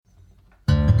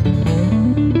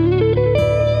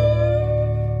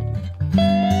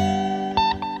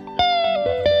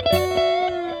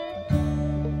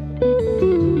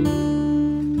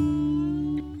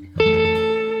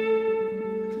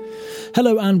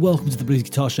Hello and welcome to the Blues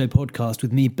Guitar Show podcast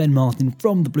with me, Ben Martin,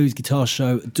 from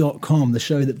thebluesguitarshow.com, the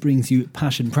show that brings you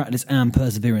passion, practice and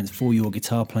perseverance for your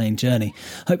guitar playing journey.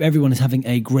 Hope everyone is having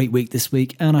a great week this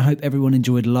week, and I hope everyone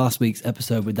enjoyed last week's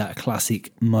episode with that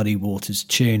classic Muddy Waters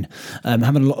tune.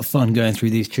 Having a lot of fun going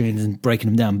through these tunes and breaking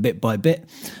them down bit by bit.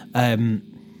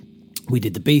 We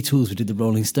did the Beatles, we did the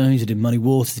Rolling Stones, we did Muddy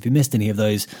Waters. If you missed any of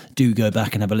those, do go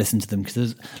back and have a listen to them because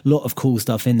there's a lot of cool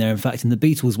stuff in there. In fact, in the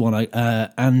Beatles one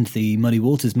and the Muddy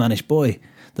Waters Mannish Boy,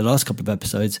 the last couple of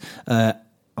episodes, I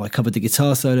covered the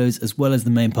guitar solos as well as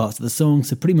the main parts of the song,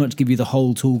 so pretty much give you the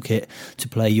whole toolkit to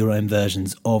play your own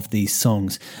versions of these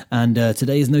songs. And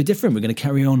today is no different. We're going to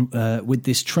carry on with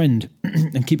this trend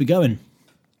and keep it going.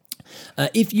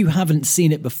 If you haven't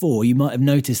seen it before, you might have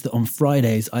noticed that on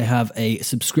Fridays I have a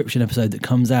subscription episode that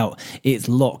comes out. It's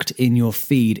locked in your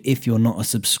feed if you're not a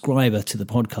subscriber to the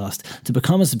podcast. To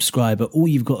become a subscriber, all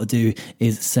you've got to do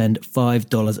is send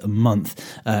 $5 a month,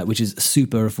 which is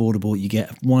super affordable. You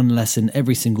get one lesson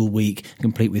every single week,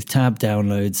 complete with tab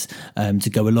downloads to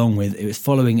go along with. It was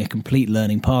following a complete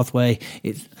learning pathway.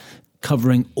 It's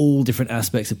covering all different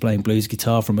aspects of playing blues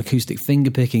guitar, from acoustic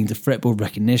fingerpicking to fretboard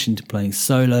recognition to playing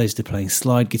solos to playing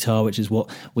slide guitar, which is what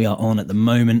we are on at the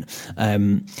moment,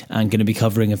 and going to be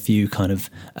covering a few kind of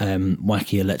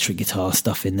wacky electric guitar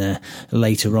stuff in there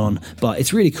later on. But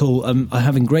it's really cool. I'm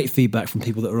having great feedback from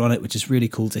people that are on it, which is really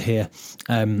cool to hear.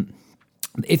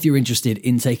 If you're interested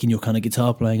in taking your kind of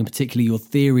guitar playing, and particularly your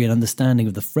theory and understanding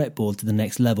of the fretboard to the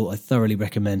next level, I thoroughly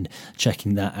recommend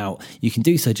checking that out. You can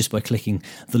do so just by clicking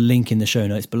the link in the show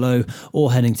notes below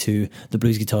or heading to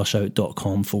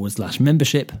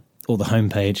thebluesguitarshow.com/membership or the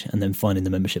homepage and then finding the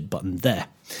membership button there.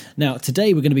 Now,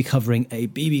 today we're going to be covering a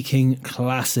B.B. King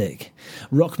classic.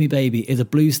 Rock Me Baby is a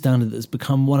blues standard that's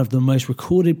become one of the most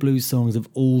recorded blues songs of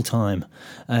all time.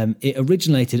 It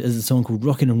originated as a song called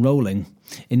Rockin' and Rollin'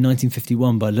 in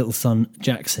 1951 by Little Son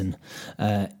Jackson.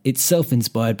 It's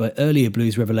self-inspired by earlier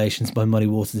blues revelations by Muddy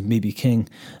Waters and B.B. King.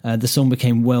 The song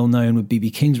became well known with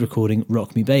B.B. King's recording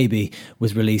Rock Me Baby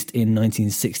was released in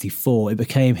 1964. It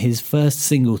became his first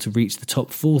single to reach the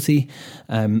top 40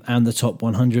 and the top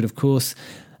 100, of course.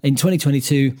 In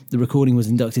 2022, the recording was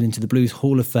inducted into the Blues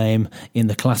Hall of Fame in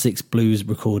the Classics Blues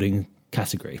Recording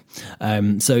category.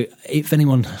 So if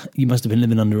anyone, you must have been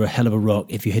living under a hell of a rock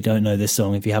if you don't know this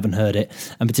song, if you haven't heard it,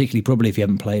 and particularly probably if you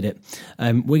haven't played it.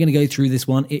 We're going to go through this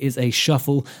one. It is a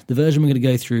shuffle. The version we're going to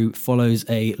go through follows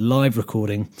a live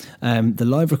recording. The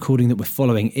live recording that we're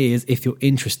following is, if you're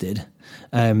interested,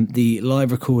 the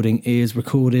live recording is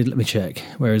recorded, let me check,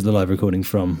 where is the live recording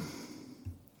from?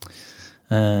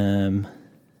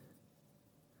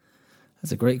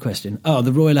 That's a great question. Oh,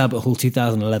 the Royal Albert Hall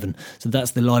 2011. So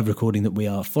that's the live recording that we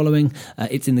are following.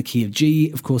 It's in the key of G.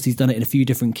 Of course, he's done it in a few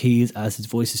different keys as his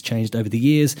voice has changed over the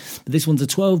years. But this one's a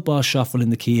 12-bar shuffle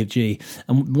in the key of G.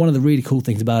 And one of the really cool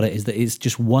things about it is that it's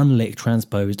just one lick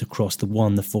transposed across the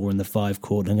 1, the 4 and the 5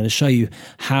 chord. And I'm going to show you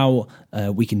how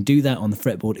we can do that on the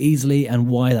fretboard easily and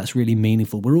why that's really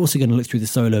meaningful. We're also going to look through the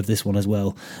solo of this one as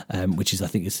well, which is, I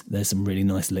think, there's some really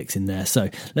nice licks in there. So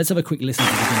let's have a quick listen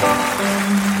to the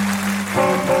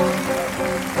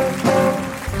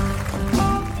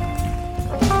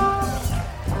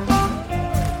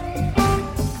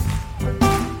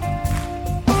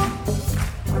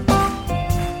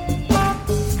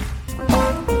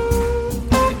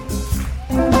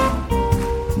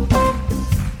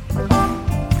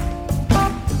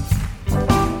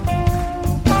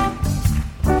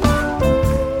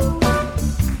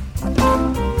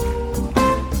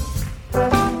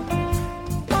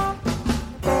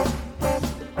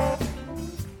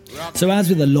So as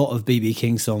with a lot of B.B.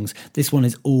 King songs, this one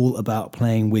is all about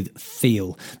playing with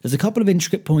feel. There's a couple of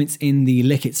intricate points in the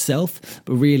lick itself,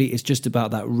 but really it's just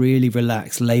about that really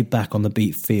relaxed, laid back on the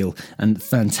beat feel and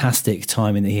fantastic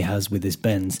timing that he has with his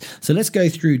bends. So let's go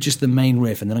through just the main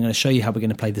riff, and then I'm going to show you how we're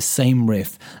going to play the same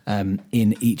riff over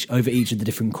each of the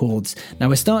different chords. Now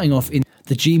we're starting off in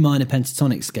the G minor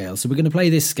pentatonic scale. So we're going to play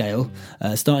this scale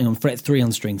starting on fret 3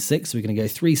 on string 6. So we're going to go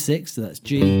 3, 6, so that's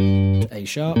G, A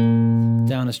sharp,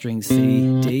 down a string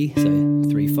C, D, so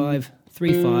 3, 5,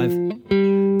 3, 5,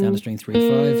 down a string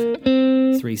 3,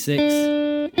 5, 3, 6,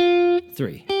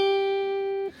 3.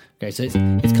 Okay, so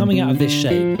it's coming out of this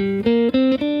shape.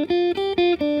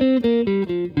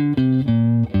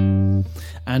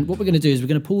 And what we're going to do is we're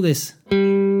going to pull this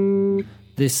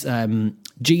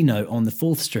G note on the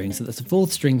 4th string, so that's the 4th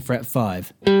string, fret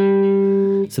 5.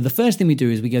 So the first thing we do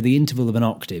is we go the interval of an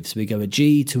octave, so we go a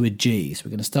G to a G. So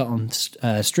we're going to start on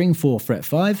string 4, fret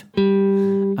 5,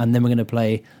 and then we're going to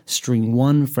play string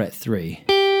 1, fret 3.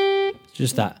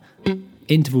 Just that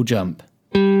interval jump.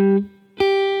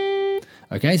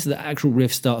 Okay, so the actual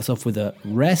riff starts off with a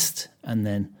rest and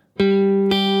then.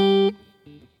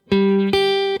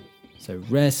 So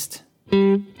rest,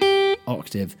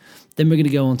 octave. Then we're going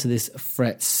to go on to this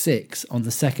fret 6 on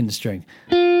the second string.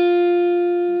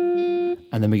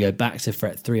 And then we go back to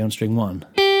fret 3 on string 1.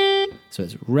 So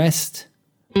it's rest,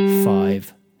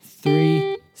 5,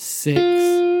 3, 6,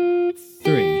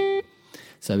 3.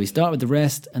 So we start with the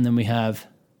rest and then we have...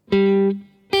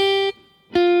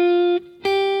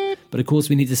 But of course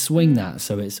we need to swing that.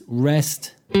 So it's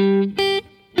rest,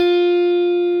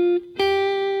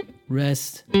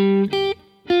 rest.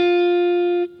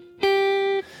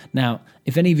 Now,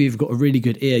 if any of you have got a really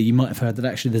good ear, you might have heard that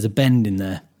actually there's a bend in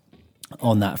there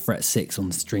on that fret 6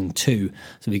 on string 2.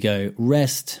 So we go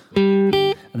rest,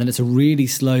 and then it's a really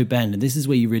slow bend, and this is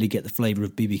where you really get the flavour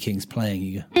of B.B. King's playing.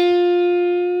 You go.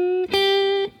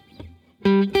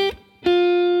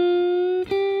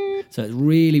 So it's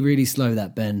really, really slow,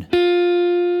 that bend.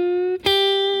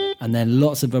 And then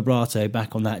lots of vibrato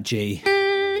back on that G.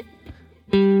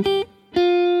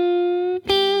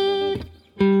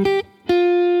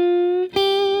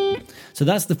 So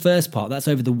that's the first part. That's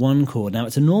over the 1 chord. Now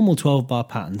it's a normal 12-bar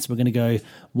pattern. So we're going to go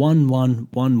 1, 1,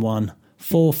 1, 1,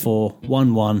 4, 4,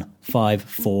 1, 1, 5,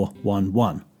 4, 1,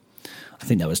 1. I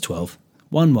think that was 12.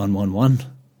 1, 1, 1, 1,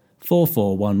 4,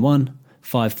 4, 1, 1,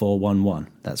 5, 4, 1, 1.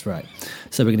 That's right.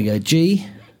 So we're going to go G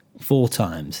 4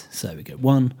 times. So we go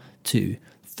 1, 2,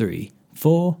 3,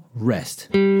 4, rest.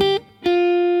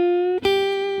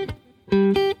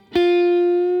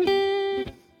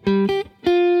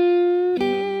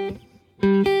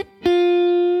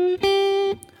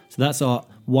 So that's our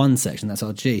 1 section, that's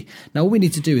our G. Now all we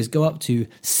need to do is go up to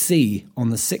C on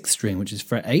the 6th string, which is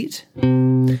fret 8.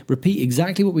 Repeat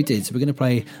exactly what we did. So we're going to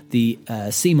play the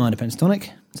C minor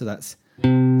pentatonic. So that's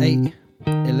 8,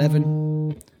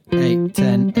 11, 8,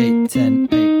 10, 8, 10,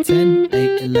 8, 10,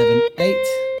 8, 11, 8.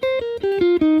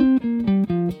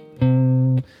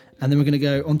 And then we're going to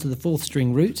go onto the 4th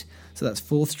string root. So that's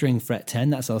 4th string fret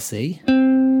 10, that's our C.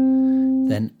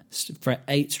 Then fret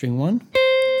 8 string 1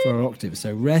 for our octave.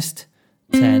 So rest,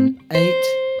 10, 8.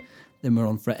 Then we're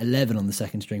on fret 11 on the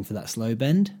 2nd string for that slow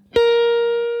bend.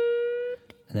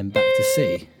 And then back to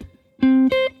C.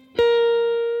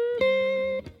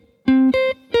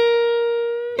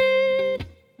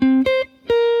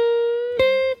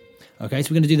 Okay,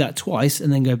 so we're going to do that twice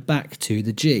and then go back to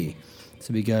the G.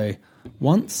 So we go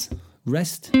once,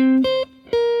 rest,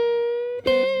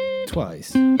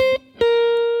 twice,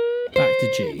 back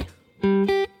to G,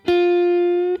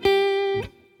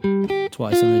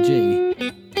 twice on the G.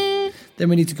 Then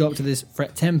we need to go up to this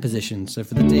fret 10 position, so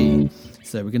for the D.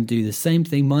 So we're going to do the same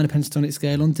thing, minor pentatonic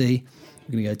scale on D.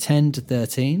 We're going to go 10 to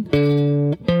 13,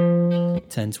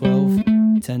 10, 12,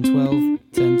 10, 12,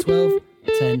 10, 12,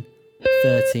 10,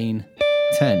 13,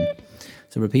 10.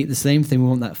 So repeat the same thing. We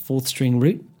want that 4th string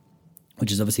root,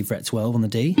 which is obviously fret 12 on the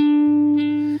D.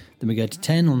 Then we go to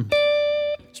 10 on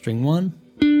string 1.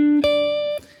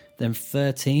 Then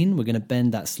 13, we're going to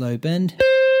bend that slow bend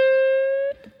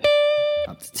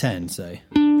up to 10, so.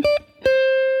 And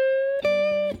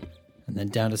then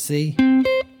down to C,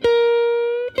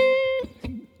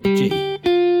 G.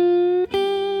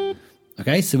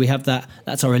 Okay, so we have that.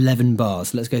 That's our 11 bars.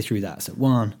 So let's go through that. So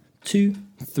 1, 2,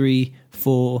 3,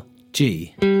 4,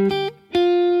 G.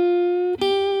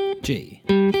 G.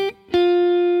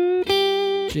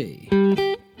 G.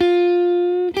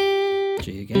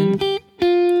 G again.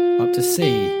 Up to C.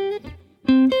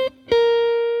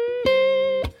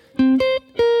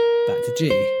 Back to G.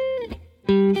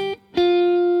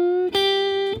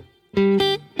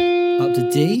 Up to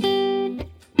D.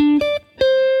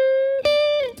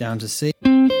 Down to C.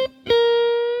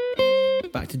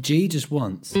 Back to G just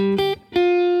once.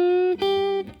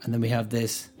 And then we have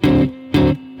this.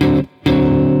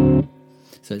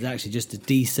 So it's actually just a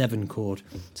D7 chord.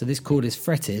 So this chord is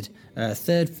fretted,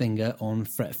 3rd finger on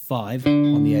fret 5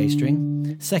 on the A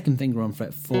string, 2nd finger on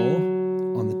fret 4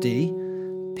 on the D,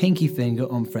 pinky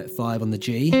finger on fret 5 on the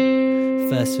G,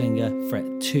 1st finger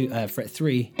fret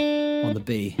 3 on the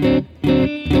B.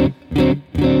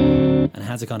 And it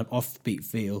has a kind of offbeat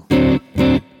feel.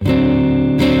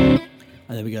 And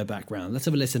then we go back round. Let's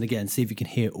have a listen again, see if you can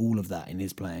hear all of that in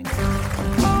his playing.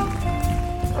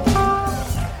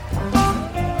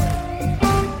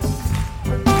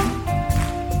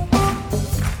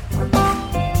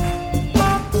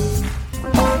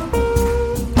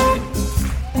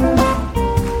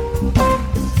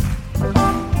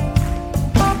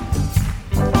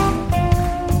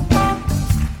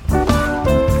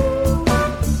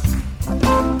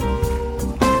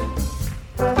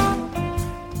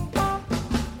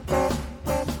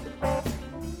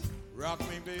 Rock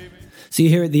So you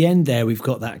hear at the end there, we've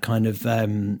got that kind of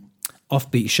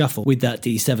offbeat shuffle with that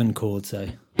D7 chord. So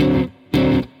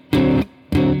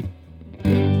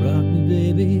rock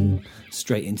me, baby,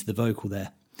 straight into the vocal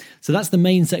there. So that's the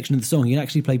main section of the song. You can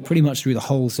actually play pretty much through the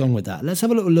whole song with that. Let's have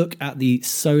a little look at the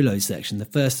solo section, the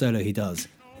first solo he does.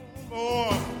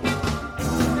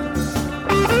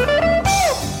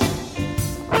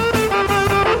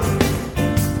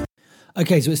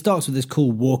 Okay, so it starts with this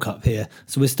cool walk up here.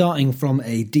 So we're starting from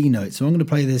a D note. So I'm going to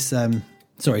play this, starting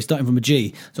from a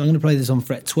G. So I'm going to play this on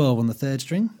fret 12 on the 3rd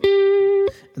string. And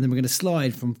then we're going to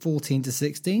slide from 14 to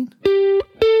 16.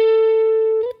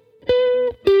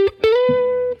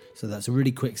 So that's a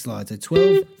really quick slide. So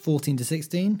 12, 14 to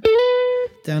 16,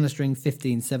 down a string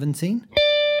 15, 17,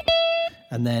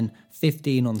 and then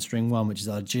 15 on string 1, which is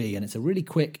our G. And it's a really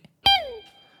quick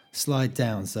slide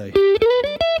down. So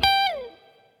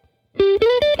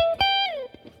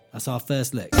that's our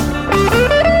first lick.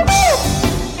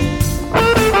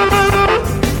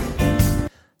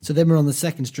 So then we're on the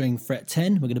 2nd string, fret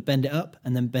 10. We're going to bend it up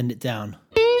and then bend it down.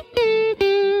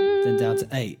 Then down to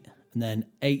 8. And then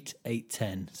 8, 8,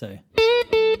 10. So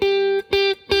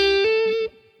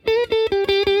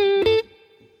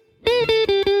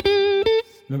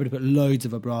remember to put loads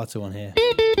of vibrato on here.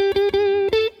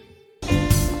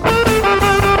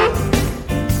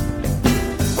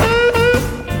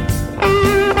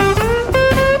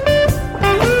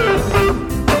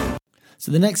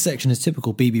 So the next section is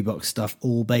typical BB box stuff,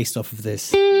 all based off of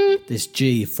this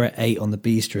G, fret 8 on the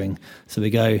B string. So we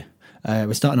go,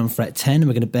 we're starting on fret 10, and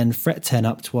we're going to bend fret 10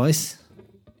 up twice,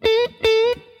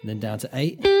 and then down to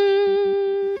 8,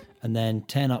 and then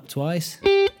 10 up twice,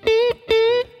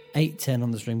 8, 10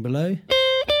 on the string below.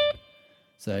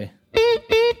 So,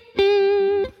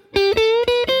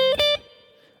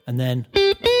 and then,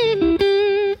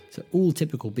 so all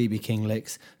typical BB King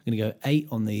licks. We're going to go 8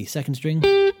 on the 2nd string,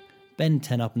 bend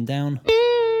 10 up and down,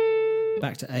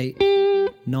 back to 8,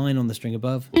 9 on the string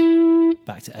above,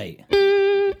 back to 8.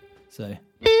 So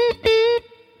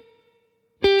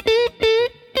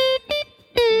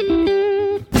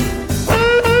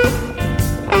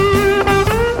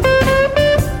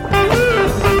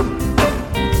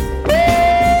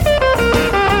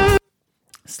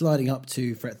sliding up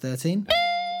to fret 13,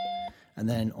 and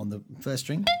then on the 1st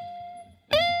string,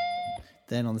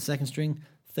 then on the 2nd string,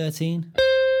 13,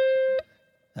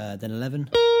 then 11,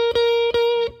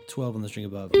 12 on the string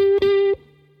above.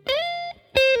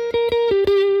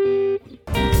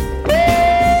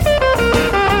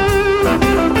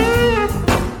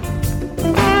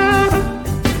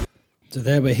 So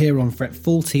there we're here on fret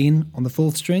 14 on the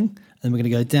 4th string, and then we're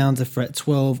going to go down to fret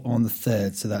 12 on the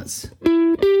 3rd. So that's,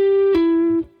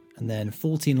 and then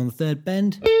 14 on the 3rd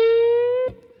bend,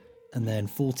 and then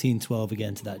 14, 12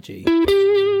 again to that G.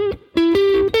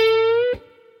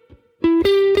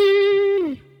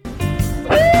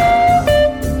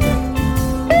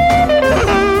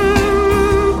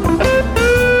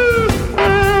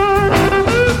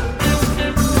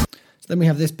 So then we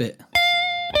have this bit.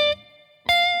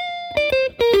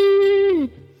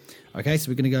 Okay,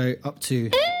 so we're going to go up to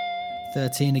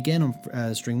 13 again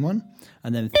on string 1,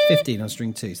 and then 15 on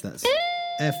string 2. So that's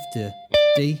F to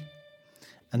D,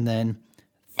 and then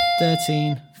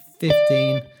 13,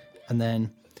 15, and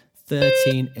then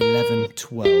 13, 11,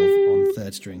 12 on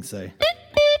 3rd string. So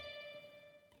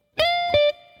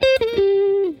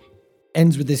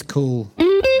ends with this cool.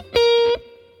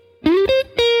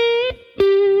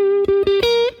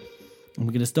 And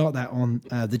we're going to start that on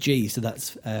the G, so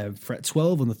that's fret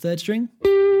 12 on the 3rd string.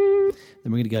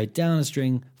 Then we're going to go down a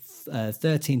string,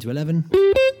 13 to 11,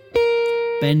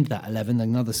 bend that 11,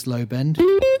 another slow bend,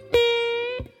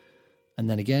 and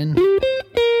then again,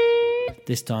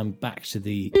 this time back to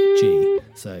the G.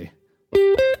 So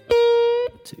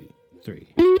 2,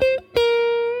 3,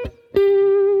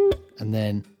 and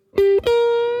then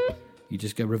you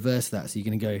just go reverse that. So you're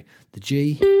going to go the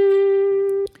G,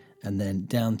 and then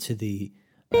down to the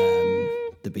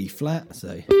B flat,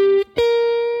 so,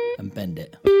 and bend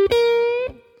it.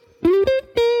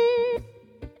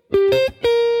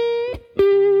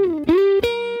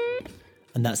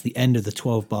 And that's the end of the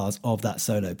 12 bars of that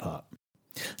solo part.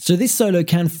 So this solo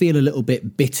can feel a little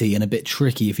bit bitty and a bit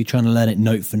tricky if you're trying to learn it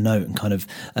note for note and kind of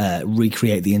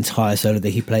recreate the entire solo that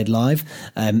he played live.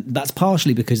 That's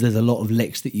partially because there's a lot of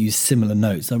licks that use similar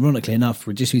notes. Ironically enough,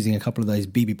 we're just using a couple of those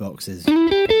BB boxes.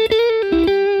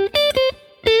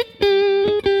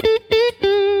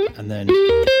 And then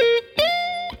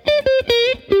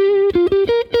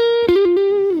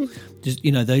just,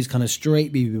 you know, those kind of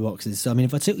straight BB boxes. So, I mean,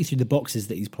 if I took you through the boxes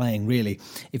that he's playing, really,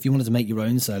 if you wanted to make your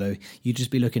own solo, you'd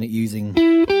just be looking at using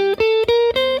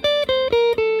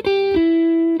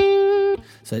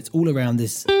So it's all around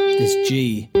this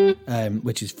G,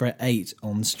 which is fret 8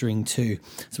 on string 2.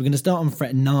 So we're going to start on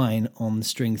fret 9 on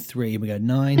string 3. We go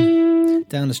 9,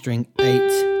 down to string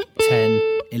 8, 10,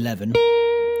 11,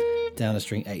 down to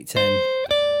string 8, 10.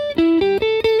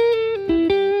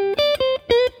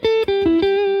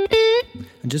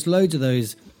 And just loads of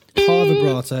those hard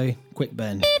vibrato, quick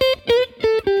bend.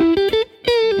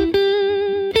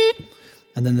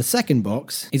 And then the second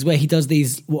box is where he does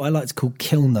these, what I like to call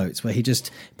kill notes, where he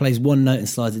just plays one note and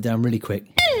slides it down really quick.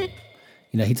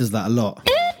 You know, he does that a lot.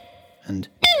 And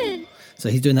so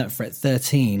he's doing that at fret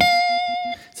 13.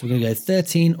 So we're going to go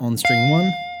 13 on string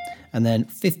 1, and then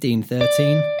 15,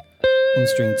 13 on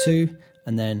string 2,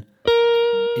 and then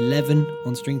 11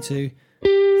 on string 2,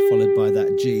 followed by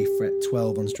that G, fret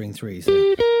 12 on string 3.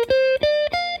 So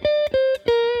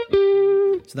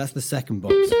that's the second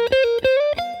box.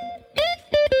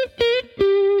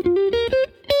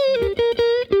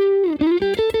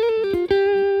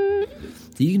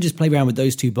 So you can just play around with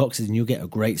those two boxes and you'll get a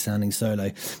great sounding solo.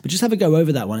 But just have a go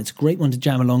over that one. It's a great one to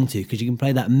jam along to because you can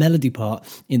play that melody part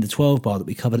in the 12 bar that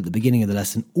we covered at the beginning of the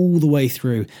lesson all the way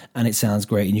through, and it sounds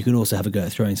great. And you can also have a go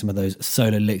at throwing some of those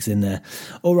solo licks in there.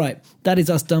 All right, that is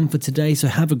us done for today. So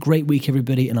have a great week,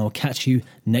 everybody, and I'll catch you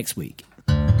next week.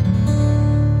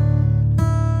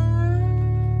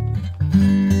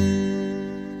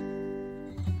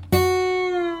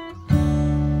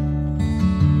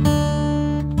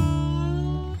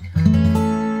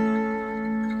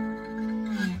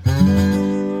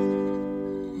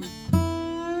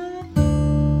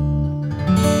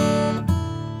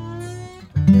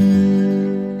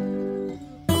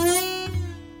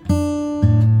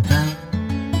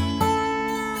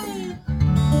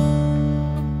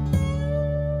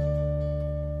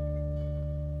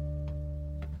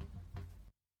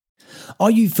 Are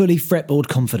you fully fretboard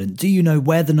confident? Do you know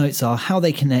where the notes are, how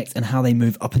they connect, and how they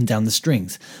move up and down the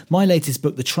strings? My latest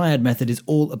book, The Triad Method, is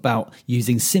all about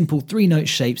using simple 3-note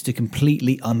shapes to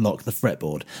completely unlock the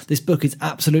fretboard. This book is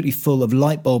absolutely full of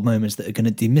light bulb moments that are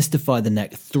going to demystify the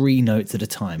neck 3 notes at a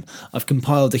time. I've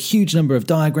compiled a huge number of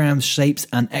diagrams, shapes,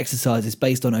 and exercises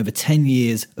based on over 10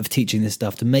 years of teaching this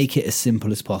stuff to make it as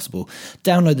simple as possible.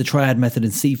 Download The Triad Method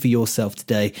and see for yourself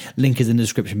today. Link is in the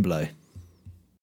description below.